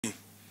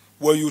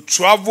when you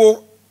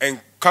travel and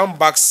come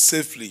back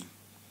safely,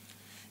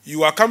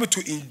 you are coming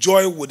to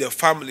enjoy with the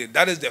family.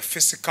 That is the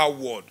physical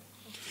world.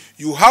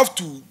 You have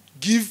to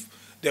give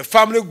the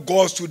family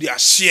gods to their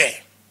share.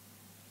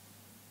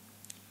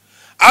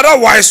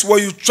 Otherwise,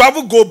 when you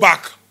travel, go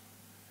back,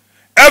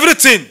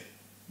 everything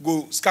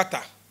go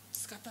scatter.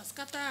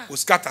 Go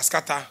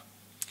scatter.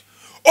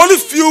 Only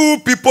few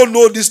people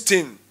know this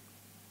thing.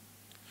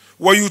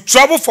 When you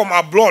travel from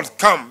abroad,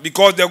 come,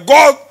 because the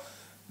God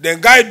then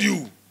guide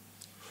you.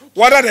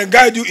 Whether they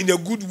guide you in a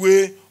good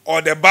way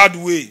or the bad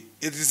way,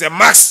 it is a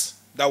must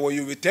that when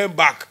you return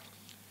back,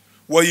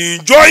 when you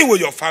enjoy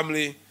with your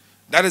family,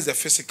 that is the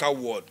physical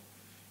world.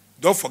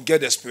 Don't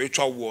forget the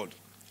spiritual world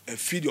and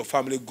feed your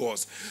family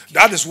gods.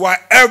 That is why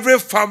every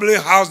family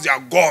has their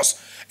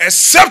gods,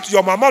 except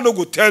your mama no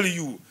go tell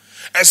you,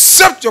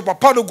 except your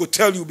papa no go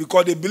tell you,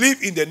 because they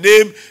believe in the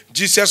name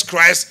Jesus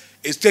Christ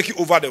is taking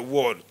over the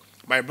world.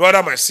 My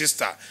brother, my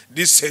sister,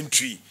 this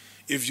century,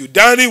 if you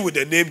dining with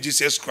the name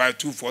Jesus Christ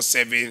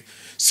 247,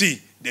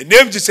 see, the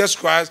name Jesus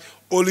Christ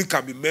only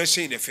can be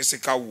mentioned in the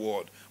physical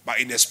world, but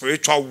in the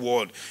spiritual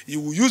world, you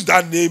will use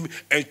that name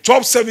and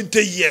chop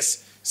 70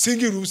 years,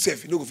 singing room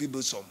safe, you know if you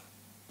build some.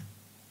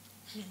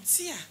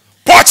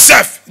 Pot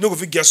safe, you know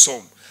if you get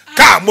some.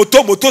 Car,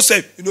 motor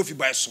safe, you know if you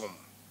buy some.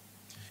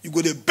 You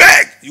go to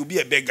beg, you'll be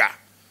a beggar.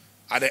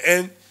 At the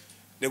end,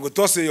 they go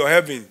to say your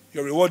heaven,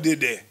 your reward day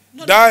there.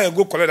 No, die and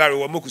go collect that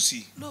reward. No,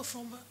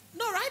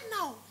 right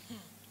now.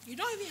 You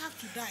don't even have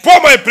to die.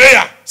 Pour my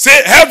prayer.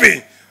 Say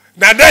heaven.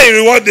 Now die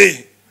reward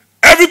day.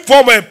 Every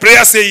poor man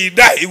prayer say he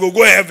die, he will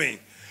go heaven.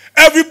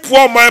 Every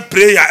poor man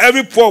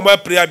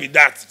prayer be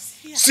that.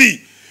 Yeah.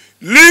 See,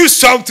 leave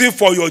something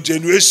for your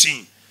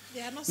generation.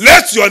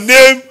 Let your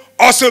name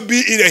also be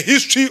in the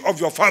history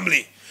of your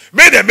family.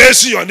 May them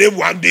mention your name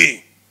one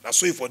day.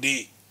 That's why for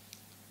day.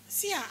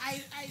 See,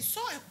 I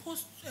saw a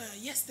post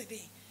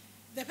yesterday.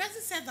 The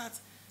person said that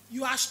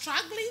you are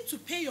struggling to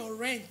pay your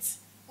rent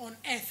on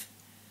earth.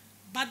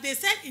 But they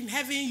said in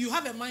heaven you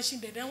have a mansion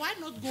there. Then why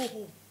not go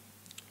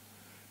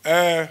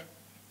home?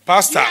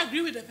 Pastor. Do you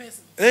agree with the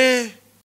person?